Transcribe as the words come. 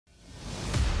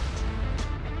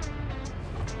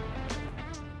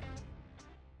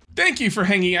Thank you for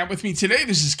hanging out with me today.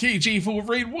 This is KJ Full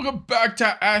Raid. Welcome back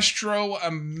to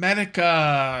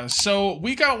Astrometica. So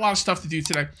we got a lot of stuff to do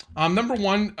today. Number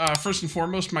one, first and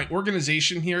foremost, my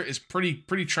organization here is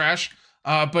pretty trash,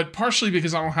 but partially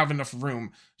because I don't have enough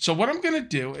room. So what I'm gonna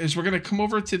do is we're gonna come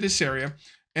over to this area,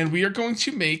 and we are going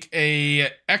to make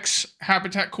a X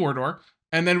habitat corridor,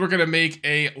 and then we're gonna make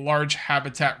a large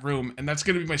habitat room, and that's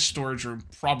gonna be my storage room,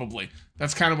 probably.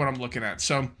 That's kind of what I'm looking at.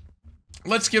 So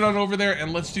let's get on over there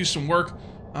and let's do some work.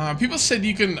 People said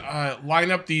you can line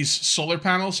up these solar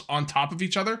panels on top of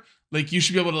each other. Like, you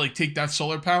should be able to like take that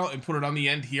solar panel and put it on the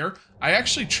end here. I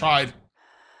actually tried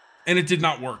and it did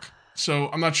not work.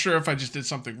 So I'm not sure if I just did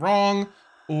something wrong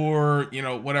or, you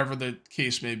know, whatever the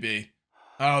case may be.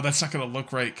 Oh, that's not going to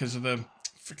look right because of the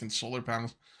freaking solar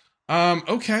panels.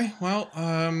 Okay, well,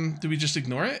 do we just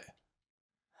ignore it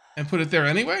and put it there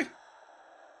anyway?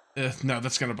 No,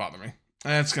 that's going to bother me.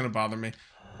 That's going to bother me.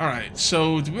 All right,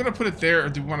 so do we want to put it there or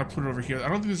do we want to put it over here? I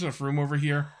don't think there's enough room over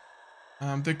here.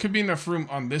 There could be enough room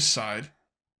on this side.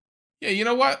 Yeah, you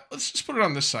know what? Let's just put it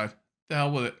on this side. The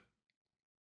hell with it.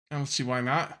 And let's see why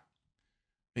not.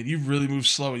 Man, you really move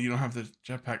slow and you don't have the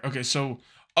jetpack. Okay, so,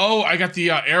 oh, I got the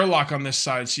airlock on this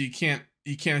side, so you can't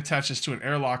attach this to an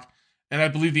airlock. And I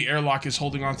believe the airlock is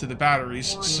holding on to the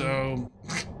batteries, so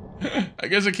I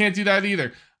guess I can't do that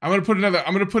either. I'm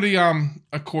gonna put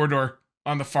a corridor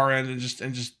on the far end and just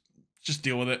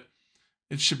deal with it.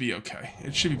 It should be okay.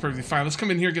 It should be perfectly fine. Let's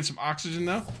come in here and get some oxygen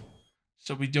though,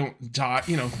 so we don't die.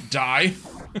 You know, die.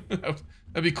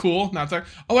 That'd be cool. Not there.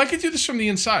 Oh, I could do this from the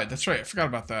inside. That's right. I forgot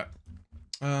about that.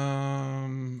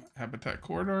 Habitat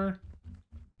corridor,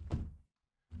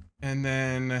 and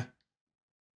then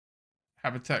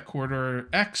habitat corridor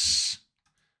X.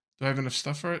 Do I have enough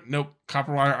stuff for it? Nope.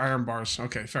 Copper wire, iron bars.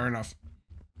 Okay, fair enough.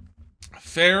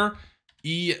 Fair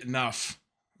enough.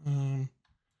 Iron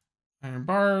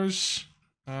bars.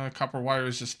 Copper wire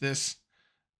is just this.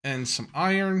 And some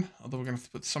iron. Although we're going to have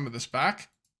to put some of this back.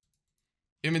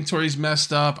 Inventory's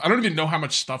messed up. I don't even know how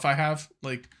much stuff I have.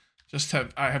 Like,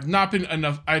 I have not been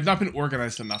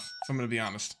organized enough, if I'm going to be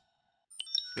honest.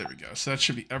 There we go. So that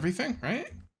should be everything,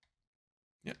 right?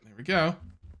 Yep, there we go.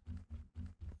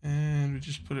 And we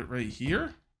just put it right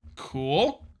here.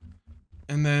 Cool.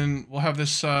 And then we'll have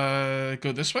this go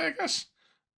this way, I guess.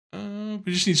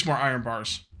 We just need some more iron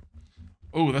bars.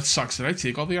 Oh, that sucks. Did I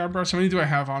take all the iron bars? How many do I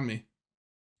have on me?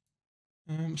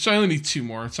 So I only need 2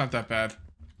 more. It's not that bad.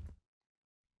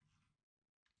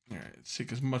 Alright, let's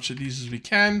take as much of these as we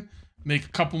can. Make a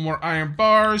couple more iron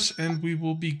bars, and we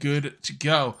will be good to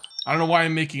go. I don't know why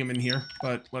I'm making them in here,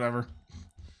 but whatever.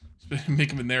 Make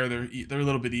them in there. They're a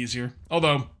little bit easier.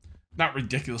 Although, not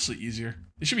ridiculously easier.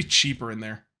 They should be cheaper in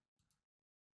there.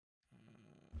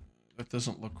 That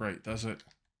doesn't look right, does it?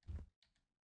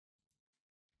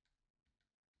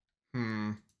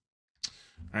 Alright,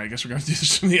 I guess we're gonna do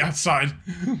this from the outside.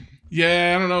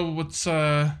 Yeah, I don't know what's,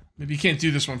 maybe you can't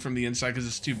do this one from the inside because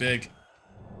it's too big.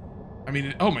 I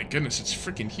mean, oh my goodness, it's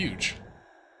freaking huge.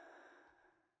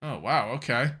 Oh, wow,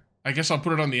 okay. I guess I'll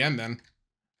put it on the end then.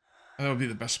 That would be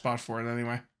the best spot for it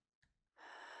anyway.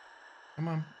 Come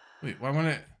on. Wait, why won't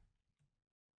it...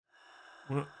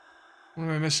 What am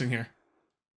I missing here?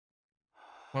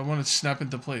 Why won't it snap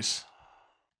into place?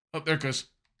 Oh, there it goes.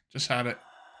 Just had it.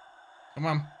 Come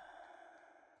on.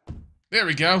 There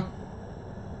we go. Do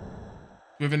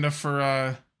we have enough for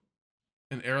an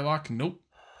airlock? Nope.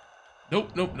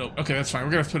 Nope. Okay, that's fine. We're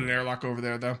gonna have to put an airlock over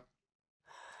there though.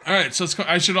 Alright, so let's go.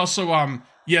 I should also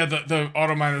yeah, the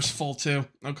auto miner's full too.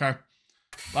 Okay.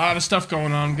 A lot of stuff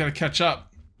going on. Gotta catch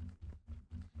up.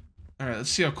 Alright, let's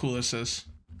see how cool this is.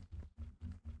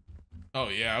 Oh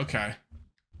yeah, okay.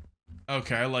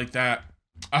 Okay, I like that.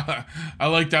 I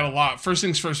like that a lot. First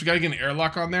things first, we gotta get an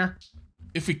airlock on there.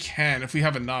 If we can, if we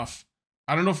have enough.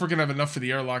 I don't know if we're gonna have enough for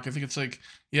the airlock. I think it's like,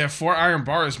 yeah, 4 iron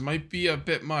bars might be a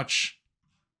bit much.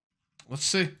 Let's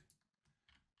see.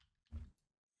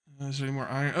 Is there any more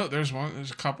iron? Oh, there's one.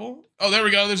 There's a couple. Oh, there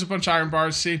we go. There's a bunch of iron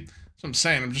bars. See? That's what I'm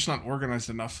saying. I'm just not organized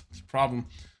enough. It's a problem.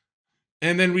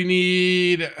 And then we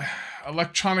need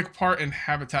electronic part and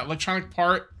habitat. Electronic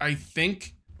part, I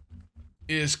think,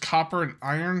 is copper and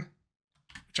iron,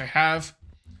 which I have.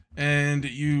 And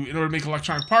in order to make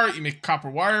electronic part, you make copper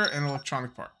wire and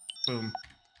electronic part. Boom.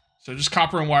 So just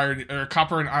copper and wire, or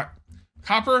copper and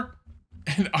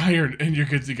iron, and you're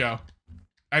good to go.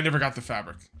 I never got the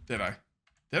fabric, did I?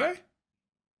 Did I?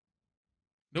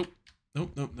 Nope.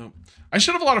 Nope. I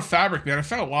should have a lot of fabric, man. I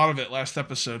found a lot of it last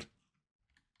episode.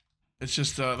 It's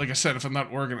just, like I said, if I'm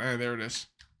not organized, there it is.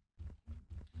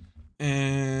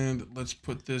 And let's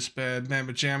put this bad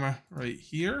mamma jamma right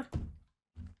here.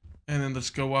 And then let's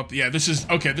go up. Yeah, this is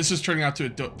okay. This is turning out to a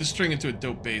dope. This is turning into a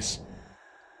dope base.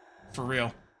 For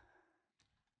real.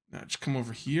 Now just come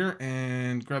over here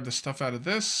and grab the stuff out of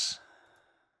this.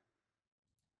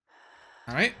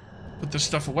 All right, put this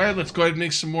stuff away. Let's go ahead and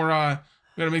make some more.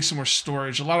 We gotta make some more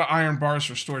storage. A lot of iron bars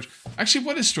for storage. Actually,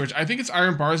 what is storage? I think it's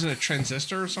iron bars and a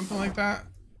transistor or something like that.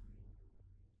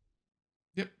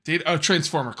 Yep. Data. Oh,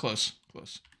 transformer. Close.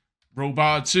 Close.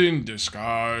 Robots in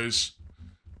disguise.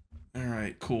 All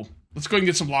right. Cool. Let's go ahead and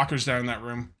get some lockers down in that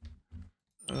room.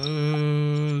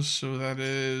 So that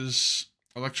is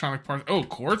electronic parts. Oh,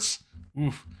 quartz.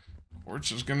 Oof.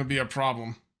 Quartz is gonna be a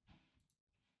problem.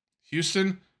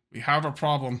 Houston, we have a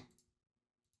problem.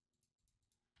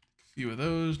 A few of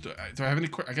those. Do I have any?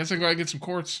 I guess I can go ahead and get some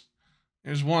quartz.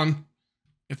 There's one.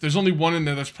 If there's only one in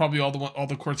there, that's probably all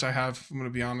the quartz I have, if I'm going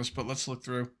to be honest. But let's look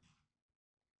through.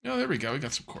 Oh, there we go. We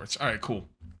got some quartz. All right, cool.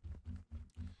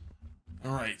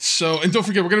 All right. So, and don't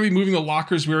forget, we're going to be moving the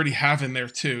lockers we already have in there,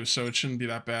 too. So it shouldn't be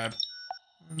that bad.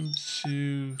 1,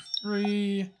 2,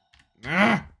 3.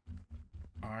 Ah!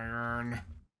 Iron.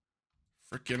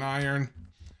 Freaking iron.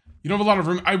 You don't have a lot of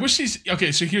room. I wish these...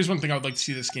 Okay, so here's one thing I would like to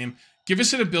see this game. Give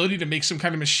us an ability to make some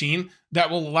kind of machine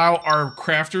that will allow our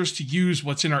crafters to use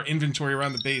what's in our inventory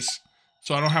around the base.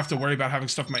 So I don't have to worry about having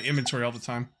stuff in my inventory all the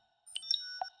time.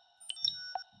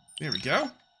 There we go.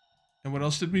 And what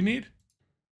else did we need?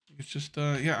 It's just,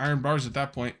 yeah, iron bars at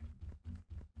that point.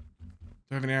 Do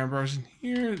I have any iron bars in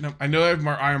here? No, I know I have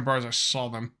more iron bars. I saw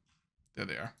them. There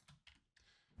they are.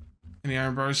 Any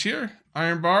iron bars here?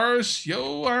 Iron bars.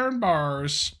 Yo, iron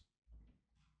bars.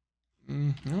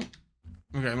 Nope.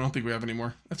 Okay, I don't think we have any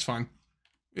more. That's fine.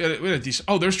 We had a decent...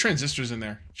 Oh, there's transistors in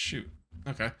there. Shoot.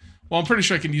 Okay. Well, I'm pretty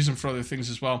sure I can use them for other things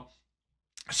as well.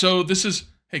 So this is...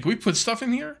 Hey, can we put stuff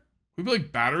in here? Can we put,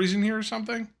 like, batteries in here or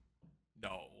something?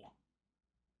 No.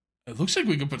 It looks like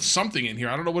we could put something in here.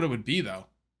 I don't know what it would be, though.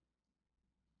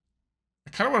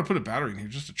 I kind of want to put a battery in here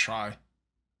just to try.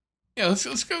 Yeah, let's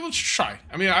go. Let's try.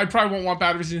 I mean, I probably won't want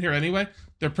batteries in here anyway.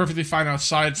 They're perfectly fine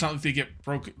outside. It's not like they get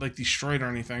broken, like destroyed or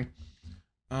anything.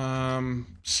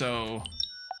 So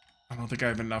I don't think I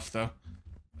have enough though.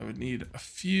 I would need a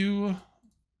few.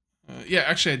 Yeah,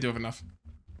 actually I do have enough.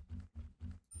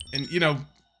 And you know,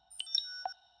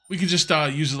 we could just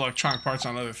use electronic parts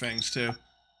on other things too.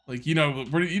 Like we're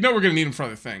gonna need them for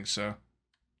other things. So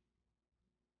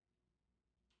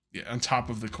yeah, on top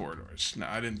of the corridors. No,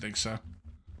 I didn't think so.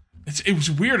 It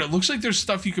was weird. It looks like there's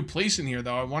stuff you could place in here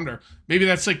though. I wonder. Maybe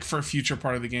that's like for a future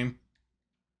part of the game.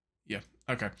 Yeah.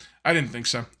 Okay. I didn't think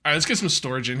so. All right, let's get some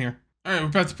storage in here. All right, we're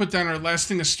about to put down our last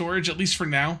thing of storage, at least for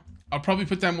now. I'll probably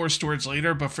put down more storage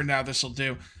later, but for now, this will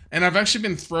do. And I've actually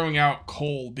been throwing out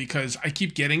coal because I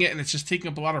keep getting it, and it's just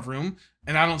taking up a lot of room,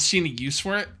 and I don't see any use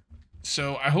for it.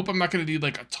 So I hope I'm not going to need,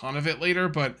 like, a ton of it later,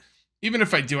 but even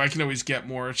if I do, I can always get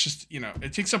more. It's just,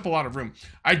 it takes up a lot of room.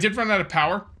 I did run out of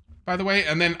power, by the way,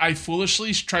 and then I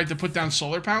foolishly tried to put down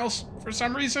solar panels for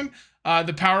some reason.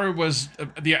 The power was,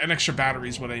 an extra battery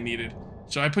is what I needed.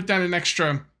 So I put down an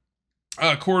extra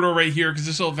corridor right here because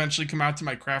this will eventually come out to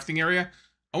my crafting area.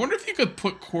 I wonder if you could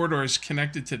put corridors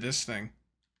connected to this thing.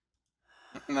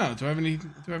 I don't know. Do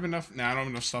I have enough? Nah, I don't have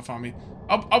enough stuff on me.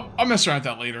 I'll mess around with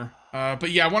that later.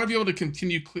 But yeah, I want to be able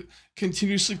to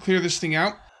continuously clear this thing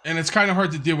out. And it's kind of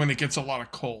hard to do when it gets a lot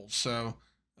of coal. So,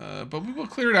 but we will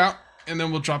clear it out and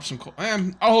then we'll drop some coal.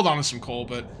 I'll hold on to some coal,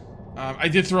 but I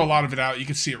did throw a lot of it out. You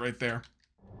can see it right there.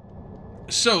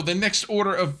 So the next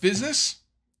order of business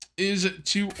is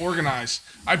to organize.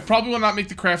 I probably will not make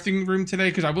the crafting room today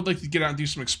because I would like to get out and do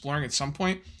some exploring at some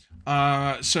point.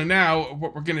 So now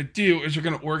what we're going to do is we're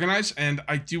going to organize, and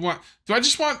I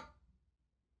just want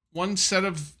one set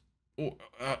of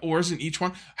ores in each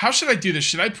one? How should I do this?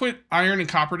 Should I put iron and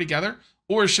copper together,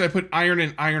 or should I put iron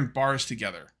and iron bars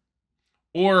together?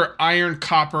 Or iron,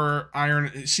 copper,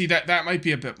 iron. See, that might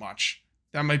be a bit much.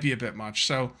 That might be a bit much.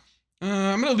 So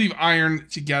I'm going to leave iron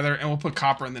together, and we'll put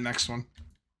copper in the next one.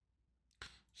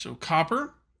 So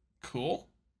copper, cool.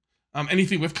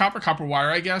 Anything with copper? Copper wire,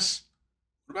 I guess.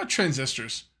 What about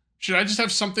transistors? Should I just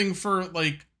have something for,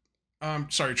 like,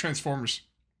 transformers?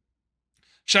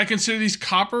 Should I consider these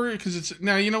copper? Because it's,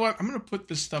 now, you know what? I'm going to put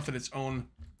this stuff in its own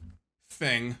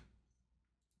thing.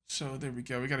 So there we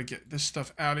go. We got to get this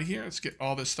stuff out of here. Let's get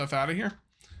all this stuff out of here.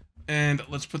 And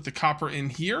let's put the copper in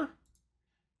here.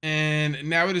 And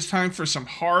now it is time for some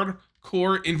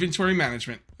hardcore inventory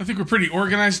management. I think we're pretty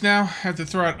organized now. I have to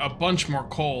throw out a bunch more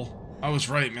coal. I was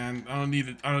right, man. I don't need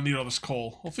it. I don't need all this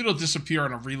coal. Hopefully it'll disappear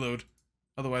on a reload.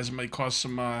 Otherwise it might cause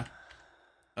some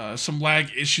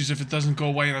lag issues if it doesn't go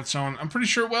away on its own. I'm pretty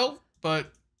sure it will,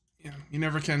 but you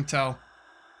never can tell.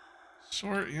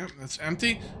 Sort, yep, that's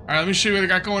empty. All right, let me show you what I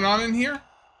got going on in here.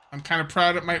 I'm kind of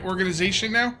proud of my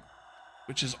organization now,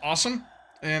 which is awesome.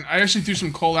 And I actually threw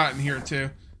some coal out in here too.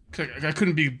 I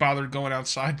couldn't be bothered going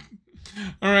outside.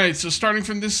 All right, so starting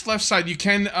from this left side, you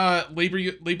can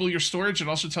label your storage. It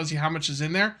also tells you how much is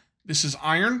in there. This is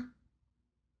iron.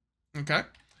 Okay.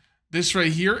 This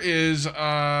right here is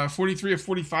 43 of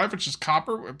 45, which is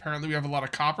copper. Apparently we have a lot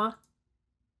of copper,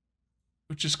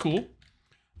 which is cool.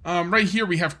 Right here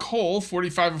we have coal,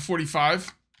 45 of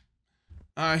 45.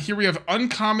 Here we have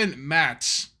uncommon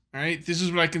mats. All right, this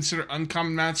is what I consider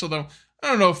uncommon mats, although I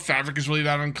don't know if fabric is really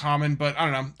that uncommon, but I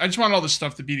don't know. I just want all this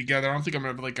stuff to be together. I don't think I'm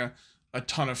gonna have like a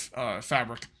ton of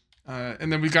fabric.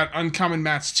 And then we've got uncommon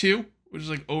mats too, which is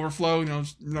like overflow, you know,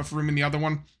 enough room in the other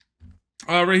one.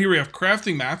 Right here we have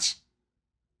crafting mats.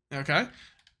 Okay.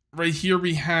 Right here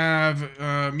we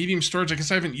have medium storage. I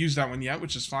guess I haven't used that one yet,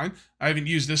 which is fine. I haven't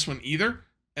used this one either.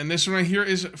 And this one right here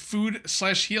is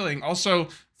food/healing. Also,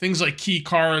 things like key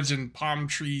cards and palm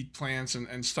tree plants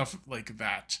and stuff like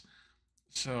that.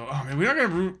 So, oh man, we're not gonna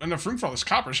have enough room for all this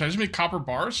copper. Should I just make copper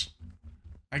bars?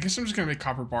 I guess I'm just gonna make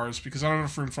copper bars because I don't have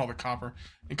enough room for all the copper.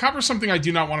 And copper is something I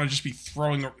do not want to just be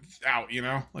throwing out, you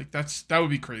know? Like, that would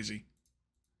be crazy.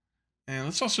 And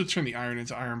let's also turn the iron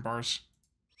into iron bars.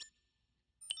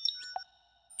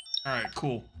 Alright,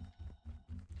 cool.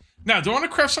 Now, do I want to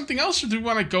craft something else, or do we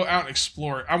want to go out and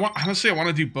explore? Honestly, I want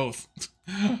to do both.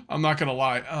 I'm not gonna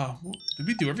lie. Did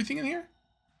we do everything in here?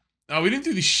 No, we didn't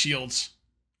do these shields.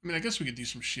 I mean, I guess we could do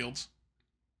some shields.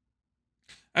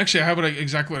 Actually, I have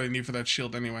exactly what I need for that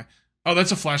shield anyway. Oh,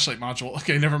 that's a flashlight module.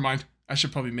 Okay, never mind. I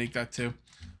should probably make that too.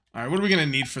 All right, what are we gonna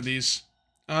need for these?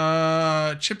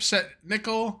 Chipset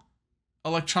nickel,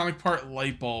 electronic part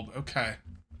light bulb. Okay.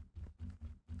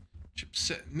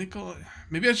 Chipset nickel.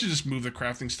 Maybe I should just move the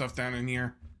crafting stuff down in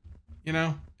here. You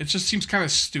know, it just seems kind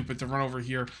of stupid to run over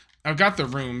here. I've got the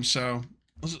room, so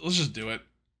let's just do it.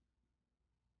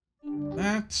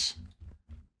 That,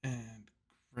 and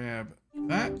grab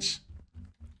that,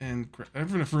 and I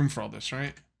have enough room for all this,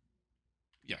 right?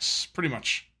 Yes, pretty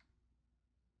much.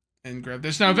 And grab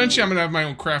this. Now, eventually, I'm gonna have my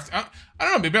own craft. I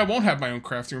don't know. Maybe I won't have my own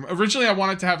crafting room. Originally, I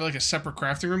wanted to have like a separate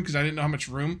crafting room because I didn't know how much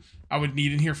room I would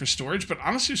need in here for storage. But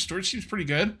honestly, storage seems pretty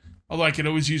good. Although I could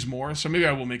always use more, so maybe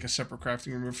I will make a separate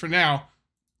crafting room. But for now,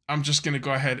 I'm just gonna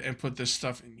go ahead and put this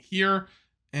stuff in here.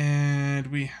 And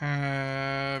we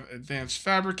have advanced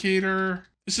fabricator.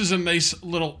 This is a nice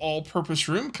little all-purpose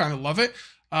room. Kind of love it.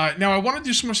 Now I want to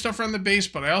do some more stuff around the base,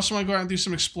 but I also want to go out and do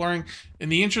some exploring in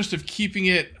the interest of keeping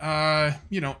it,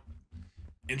 you know,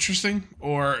 interesting,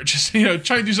 or just, you know,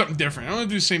 try to do something different. I don't want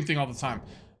to do the same thing all the time.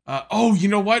 Oh, you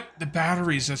know what? The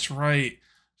batteries. That's right.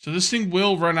 So this thing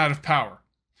will run out of power.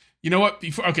 You know what?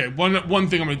 Okay, one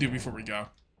thing I'm gonna do before we go.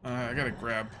 I gotta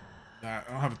grab that.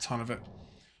 I don't have a ton of it.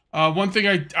 One thing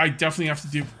I definitely have to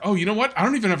do. Oh, you know what? I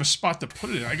don't even have a spot to put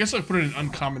it in. I guess I'll put it in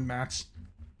uncommon mats.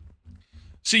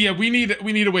 So yeah, we need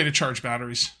a way to charge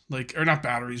batteries, like, or not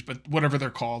batteries, but whatever they're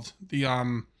called.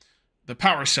 The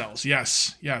power cells.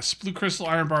 Yes, yes. Blue crystal,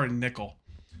 iron bar, and nickel.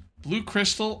 Blue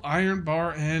crystal, iron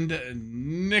bar,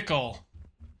 and nickel.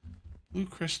 Blue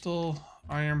crystal,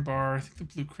 iron bar. I think the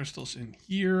blue crystal's in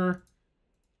here.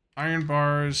 Iron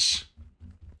bars.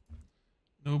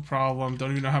 No problem.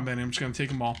 Don't even know how many. I'm just going to take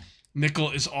them all.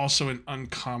 Nickel is also an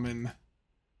uncommon.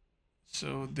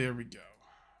 So there we go.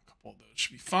 A couple of those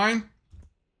should be fine.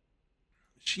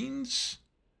 Machines.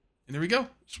 And there we go.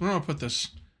 So where do I put this?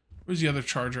 Where's the other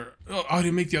charger? Oh, I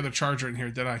didn't make the other charger in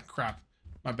here, did I? Crap.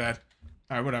 My bad.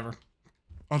 All right, whatever.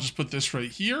 I'll just put this right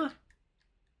here.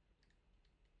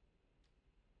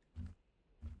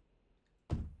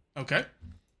 Okay.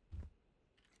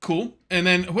 Cool. And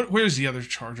then where's the other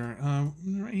charger?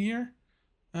 Right here?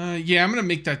 Yeah, I'm going to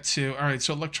make that too. All right,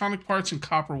 so electronic parts and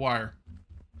copper wire.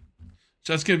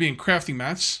 So that's going to be in crafting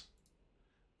mats.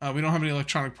 We don't have any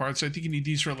electronic parts. I think you need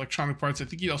these for electronic parts. I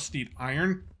think you also need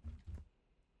iron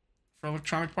for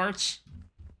electronic parts.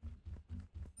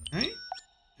 All right.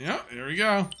 Yeah, there we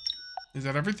go. Is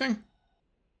that everything?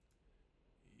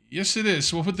 Yes, it is.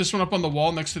 So we'll put this one up on the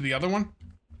wall next to the other one.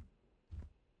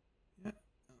 Yeah,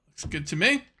 looks good to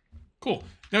me. Cool.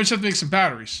 Now we just have to make some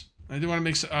batteries. I do want to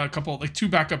make a couple, like 2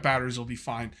 backup batteries will be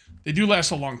fine. They do last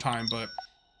a long time, but...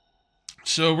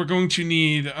 So we're going to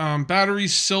need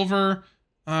batteries, silver,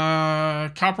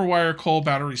 copper wire, coal,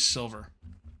 batteries, silver.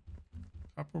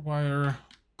 Copper wire,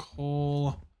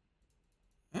 coal...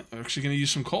 Oh, I'm actually going to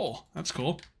use some coal. That's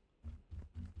cool.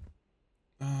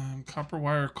 Copper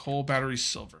wire, coal, batteries,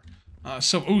 silver.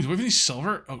 So, oh, do we have any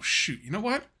silver? Oh, shoot. You know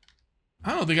what?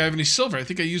 I don't think I have any silver. I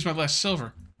think I used my last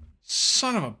silver.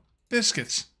 Son of a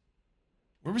biscuits.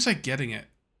 Where was I getting it?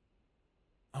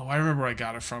 Oh, I remember where I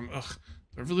got it from. Ugh.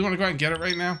 Do I really want to go out and get it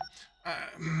right now?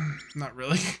 Not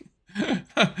really.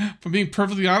 If I'm being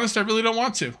perfectly honest, I really don't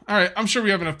want to. All right, I'm sure we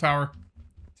have enough power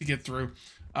to get through.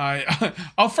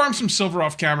 I'll farm some silver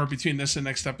off camera between this and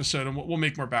next episode, and we'll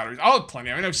make more batteries. I'll have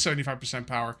plenty. I mean, I have 75%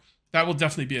 power. That will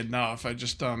definitely be enough. I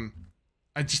just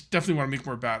definitely want to make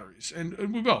more batteries, and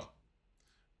we will.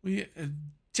 We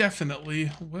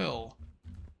definitely will.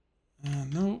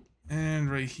 Nope.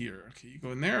 And right here. Okay, you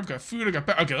go in there. I've got food. I got...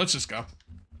 Okay, let's just go.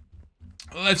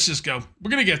 Let's just go. We're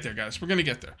going to get there, guys. We're going to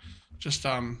get there. Just,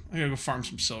 I gotta go farm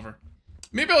some silver.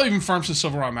 Maybe I'll even farm some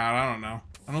silver while I'm out. I don't know.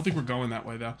 I don't think we're going that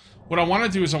way, though. What I want to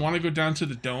do is I want to go down to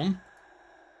the dome.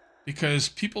 Because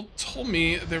people told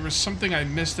me there was something I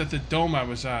missed at the dome I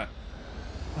was at.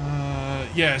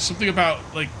 Yeah, something about,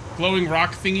 like, glowing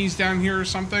rock thingies down here or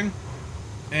something.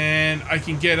 And I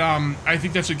can get, I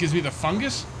think that's what gives me the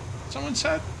fungus, someone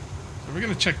said. So we're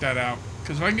going to check that out.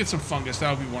 Because if I can get some fungus, that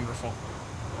would be wonderful.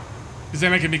 Because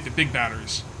then I can make the big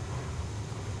batteries.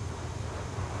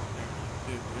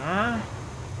 There we are.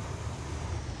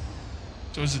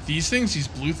 So is it these things? These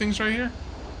blue things right here?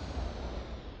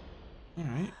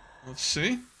 Alright, let's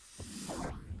see.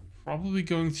 Probably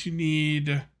going to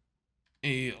need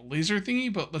a laser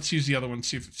thingy, but let's use the other one,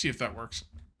 see if that works.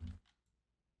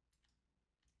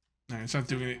 No, it's not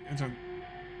doing it. It's not...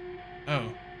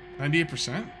 Oh,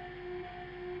 98%?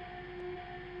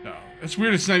 No, it's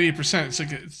weird. It's 98%. It's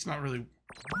like it's not really.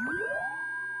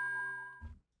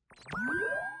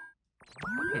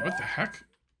 Wait, what the heck?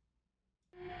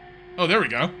 Oh, there we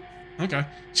go. Okay.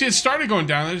 See, it started going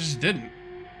down. It just didn't.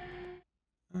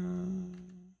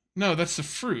 No, that's the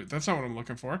fruit. That's not what I'm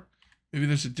looking for. Maybe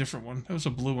there's a different one. That was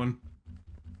a blue one.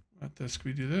 What this?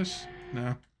 Can we do this?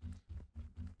 No.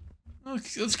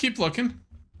 Let's keep looking.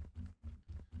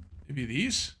 Maybe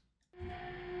these?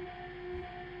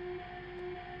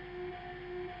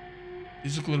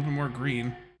 These look a little bit more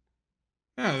green.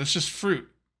 Yeah, that's just fruit.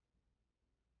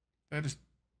 That is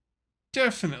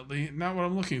definitely not what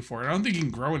I'm looking for. I don't think you can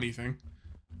grow anything.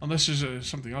 Unless there's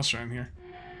something else around here.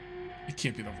 It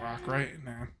can't be the rock, right?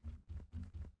 No.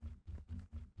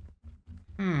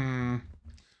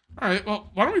 Alright, well,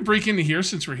 why don't we break into here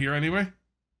since we're here anyway?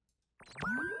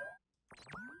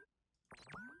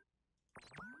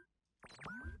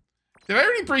 Did I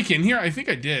already break in here? I think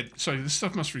I did. Sorry, this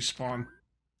stuff must respawn.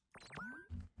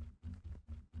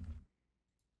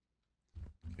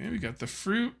 Okay, we got the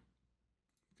fruit.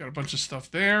 Got a bunch of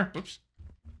stuff there. Whoops.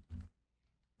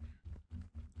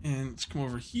 And let's come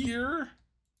over here.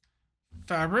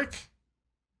 Fabric.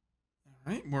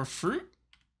 All right, more fruit.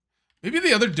 Maybe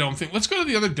the other dome thing. Let's go to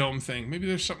the other dome thing. Maybe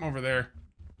there's something over there.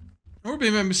 Or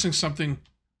maybe I'm missing something.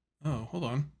 Oh, hold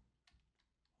on.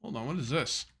 Hold on, what is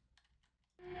this?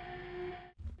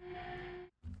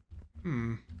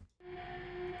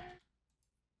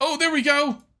 Oh, there we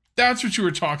go. That's what you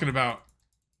were talking about.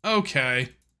 Okay.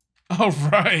 All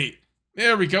right.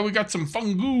 There we go. We got some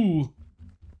fungu.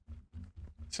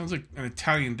 Sounds like an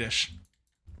Italian dish.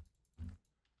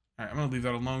 All right, I'm going to leave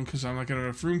that alone because I'm not going to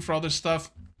have room for all this stuff.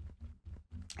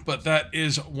 But that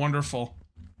is wonderful.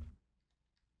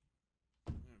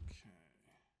 Okay.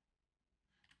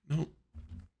 Nope.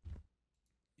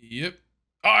 Yep.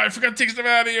 Oh, I forgot to take stuff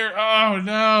out of here. Oh,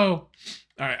 no.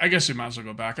 All right, I guess we might as well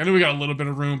go back. I know we got a little bit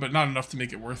of room, but not enough to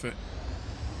make it worth it.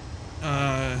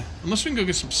 Unless we can go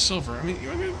get some silver. I mean, you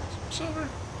want to get some silver?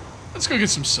 Let's go get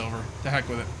some silver. The heck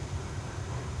with it.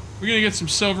 We're going to get some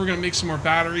silver. We're going to make some more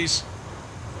batteries.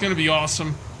 It's going to be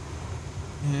awesome.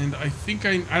 And I think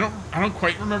I don't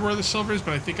quite remember where the silver is,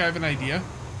 but I think I have an idea.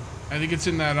 I think it's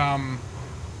in that,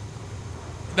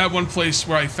 that one place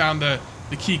where I found the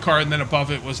key card, and then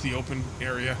above it was the open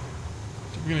area.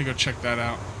 So we're going to go check that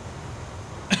out.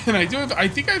 And I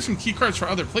think I have some key cards for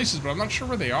other places, but I'm not sure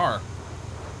where they are.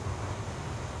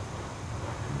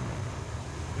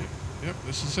 Yep,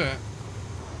 this is it.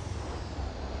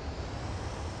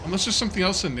 Unless there's something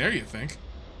else in there, you think?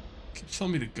 It keeps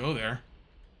telling me to go there.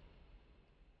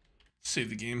 Save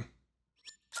the game.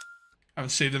 I haven't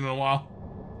saved it in a while.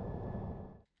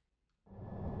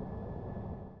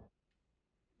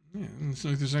 Yeah, doesn't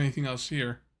seem like there's anything else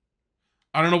here.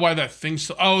 I don't know why that thing's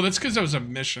still... Oh, that's because that was a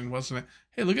mission, wasn't it?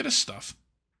 Hey, look at this stuff.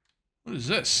 What is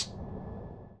this?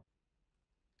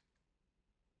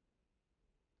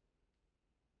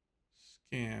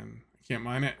 Scan. I can't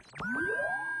mine it.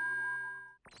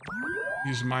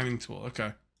 Use mining tool.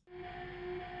 Okay.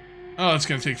 Oh, it's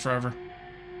going to take forever.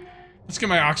 Let's get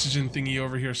my oxygen thingy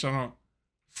over here so I don't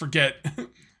forget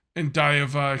and die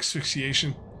of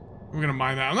asphyxiation. We're going to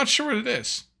mine that. I'm not sure what it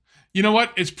is. You know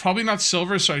what? It's probably not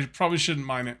silver, so I probably shouldn't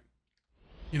mine it.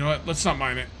 You know what? Let's not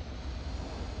mine it.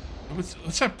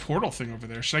 What's that portal thing over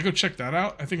there? Should I go check that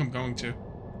out? I think I'm going to.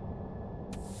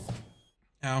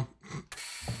 Ow.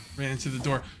 Ran into the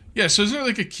door. Yeah, so isn't there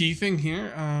like a key thing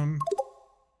here?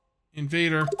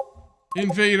 Invader.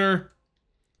 Invader.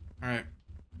 Alright.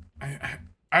 I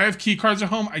have key cards at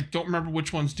home. I don't remember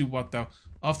which ones do what, though.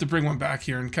 I'll have to bring one back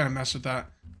here and kind of mess with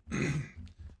that.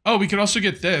 Oh, we could also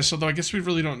get this, although I guess we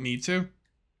really don't need to.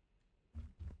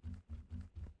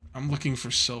 I'm looking for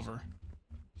silver.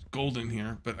 There's gold in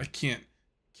here, but I can't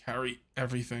carry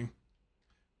everything.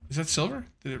 Is that silver?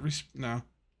 Did it no.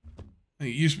 I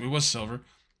think it was silver.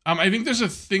 I think there's a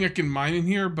thing I can mine in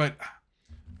here, but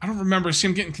I don't remember. See,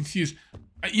 I'm getting confused.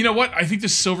 You know what? I think the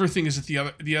silver thing is at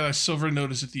the other silver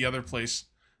node is at the other place.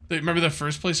 Remember the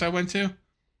first place I went to?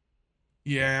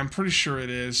 Yeah, I'm pretty sure it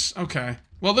is. Okay.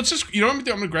 Well, let's just, you know what I'm gonna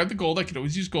do? I'm gonna grab the gold. I could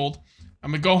always use gold.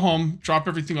 I'm gonna go home, drop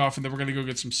everything off, and then we're gonna go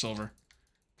get some silver.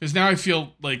 Because now I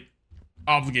feel, like,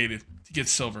 obligated to get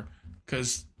silver.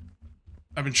 Because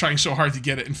I've been trying so hard to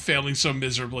get it and failing so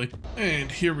miserably.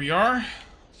 And here we are.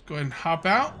 Let's go ahead and hop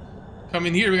out. Come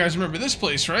in here. You guys remember this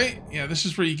place, right? Yeah, this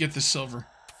is where you get the silver.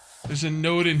 There's a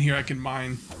node in here I can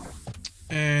mine.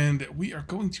 And we are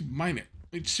going to mine it.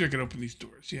 Let me see if I can open these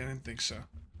doors. Yeah, I didn't think so.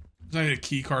 There's not a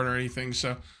key card or anything,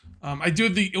 so... I do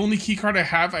have the only key card I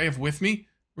have with me.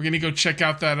 We're gonna go check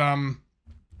out that,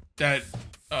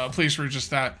 place we're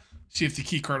just at. See if the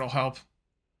key card will help.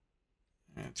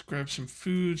 Let's grab some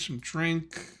food, some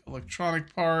drink,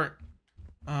 electronic part.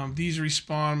 These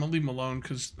respawn. I'm gonna leave them alone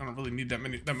because I don't really need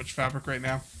that much fabric right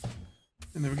now.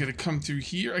 And then we're gonna come through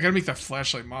here. I gotta make that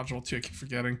flashlight module too. I keep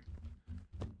forgetting.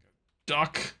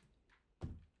 Duck.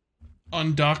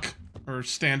 Unduck. Or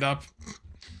stand up.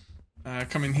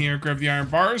 Come in here, grab the iron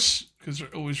bars because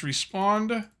they're always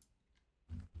respawned.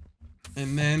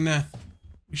 And then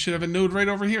we should have a node right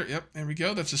over here. Yep, there we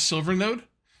go. That's a silver node.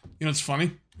 You know, it's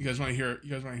funny. You guys want to hear? You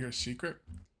guys want to hear a secret?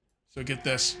 So get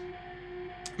this.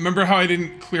 Remember how I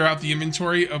didn't clear out the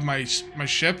inventory of my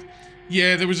ship?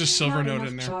 Yeah, there was a silver node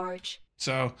in there. Charge.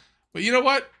 So, but you know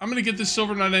what? I'm gonna get this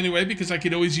silver node anyway because I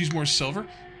could always use more silver.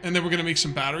 And then we're gonna make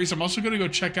some batteries. I'm also gonna go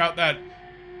check out that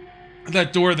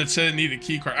door that said it needed a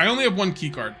key card. I only have one key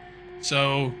card.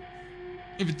 So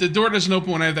if the door doesn't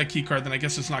open when I have that key card, then I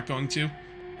guess it's not going to.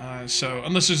 So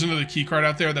unless there's another key card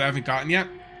out there that I haven't gotten yet,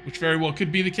 which very well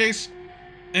could be the case.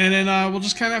 And then we'll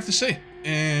just kind of have to see.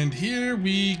 And here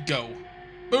we go.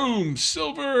 Boom!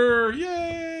 Silver!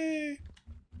 Yay!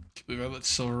 Can't believe I let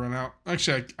silver run out.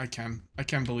 Actually, I can. I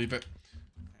can believe it.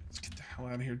 Let's get the hell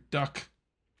out of here. Duck.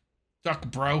 Duck,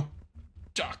 bro.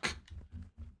 Duck.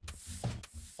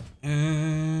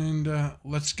 And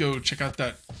let's go check out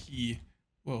that key.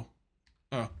 Whoa.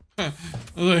 Oh.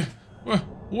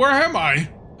 Where am I?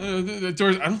 The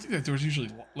doors. I don't think that door's usually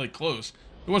like closed.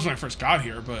 It was when I first got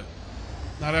here, but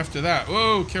not after that.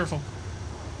 Whoa, careful.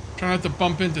 Try not to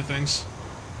bump into things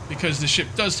because the ship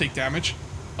does take damage.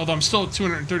 Although I'm still at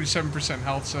 237%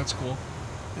 health, so that's cool.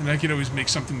 And I could always make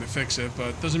something to fix it,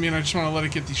 but doesn't mean I just want to let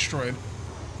it get destroyed.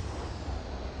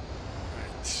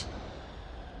 Right.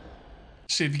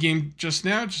 Save the game just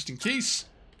now, just in case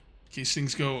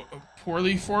things go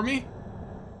poorly for me.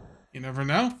 You never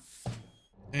know.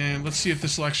 And let's see if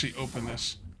this will actually open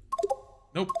this.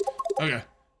 Nope. Okay.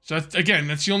 So again,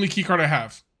 that's the only key card I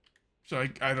have. So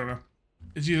I don't know.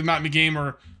 It's either not in the game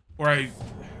or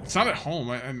it's not at home.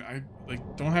 I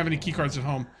like don't have any key cards at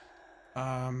home.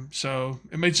 So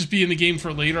it might just be in the game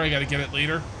for later. I gotta get it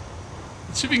later.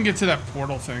 Let's see if we can get to that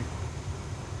portal thing.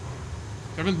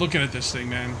 I've been looking at this thing,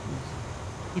 man.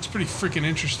 Looks pretty freaking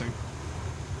interesting.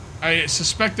 I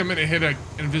suspect I'm gonna hit an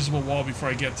invisible wall before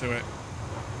I get to it.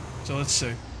 So let's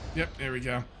see. Yep, there we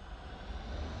go.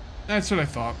 That's what I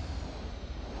thought.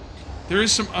 There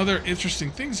is some other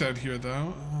interesting things out here,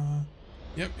 though.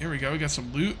 Yep, here we go. We got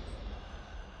some loot.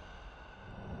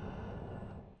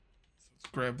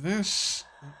 Let's grab this.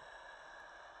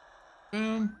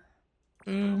 Boom.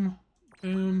 Boom.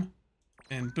 Boom.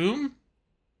 And boom.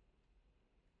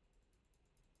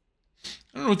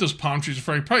 I don't know what those palm trees are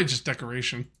for. Probably just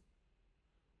decoration.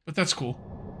 But that's cool.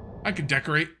 I could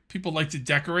decorate. People like to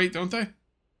decorate, don't they?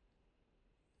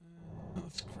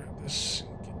 Let's grab this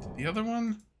and get to the other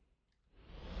one.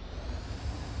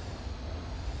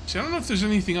 See, I don't know if there's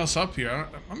anything else up here.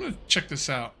 I'm going to check this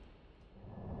out.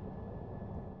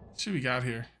 Let's see what we got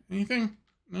here. Anything?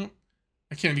 Nope.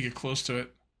 I can't even get close to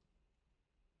it.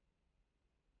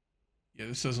 Yeah,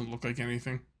 this doesn't look like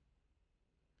anything.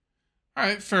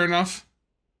 Alright, fair enough.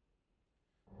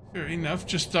 Fair enough.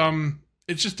 Just,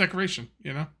 it's just decoration,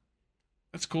 you know?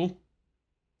 That's cool.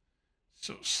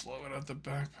 So slow it out the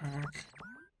backpack.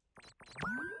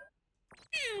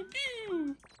 Pew,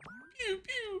 pew. Pew,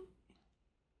 pew.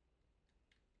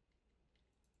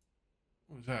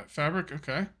 was that? Fabric?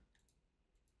 Okay.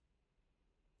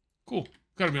 Cool.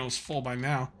 Gotta be almost full by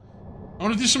now. I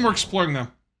want to do some more exploring, though.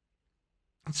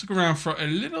 Let's look around for a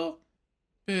little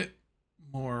bit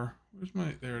more. Where's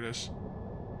my... There it is.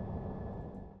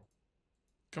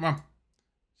 Come on.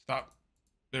 Stop.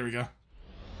 There we go.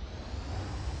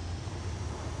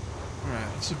 Alright,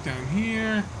 let's look down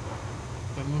here.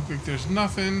 Doesn't look like there's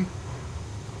nothing.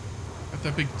 Got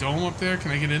that big dome up there.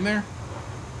 Can I get in there?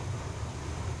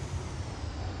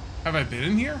 Have I been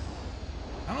in here?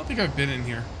 I don't think I've been in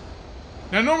here.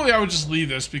 Now, normally I would just leave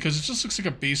this because it just looks like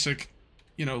a basic,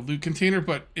 you know, loot container,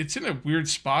 but it's in a weird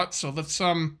spot, so let's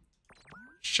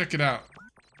check it out.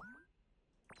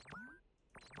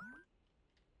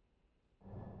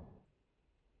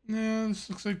 No, this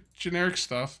looks like generic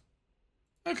stuff.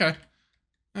 Okay.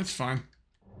 That's fine.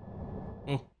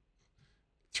 Oh.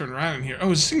 Turn around in here.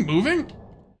 Oh, is this thing moving?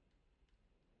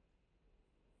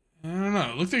 I don't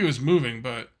know. It looked like it was moving,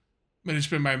 but might have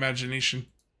just been my imagination.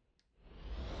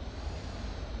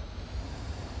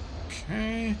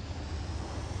 Okay.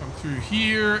 Come through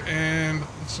here and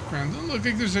let's look around. Doesn't look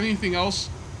like there's anything else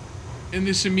in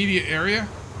this immediate area.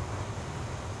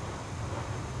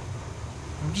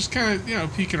 I'm just kind of, you know,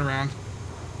 peeking around.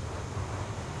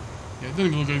 Yeah, it doesn't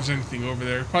even look like there's anything over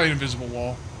there. Probably an invisible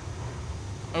wall.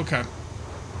 Okay.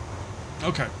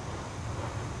 Okay.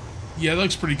 Yeah, that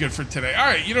looks pretty good for today.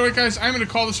 Alright, you know what, guys? I'm going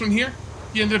to call this one here.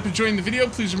 If you ended up enjoying the video,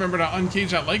 please remember to uncage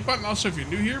that like button. Also, if you're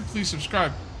new here, please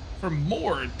subscribe for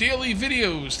more daily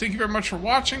videos. Thank you very much for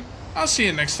watching. I'll see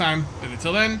you next time. But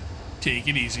until then, take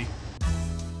it easy.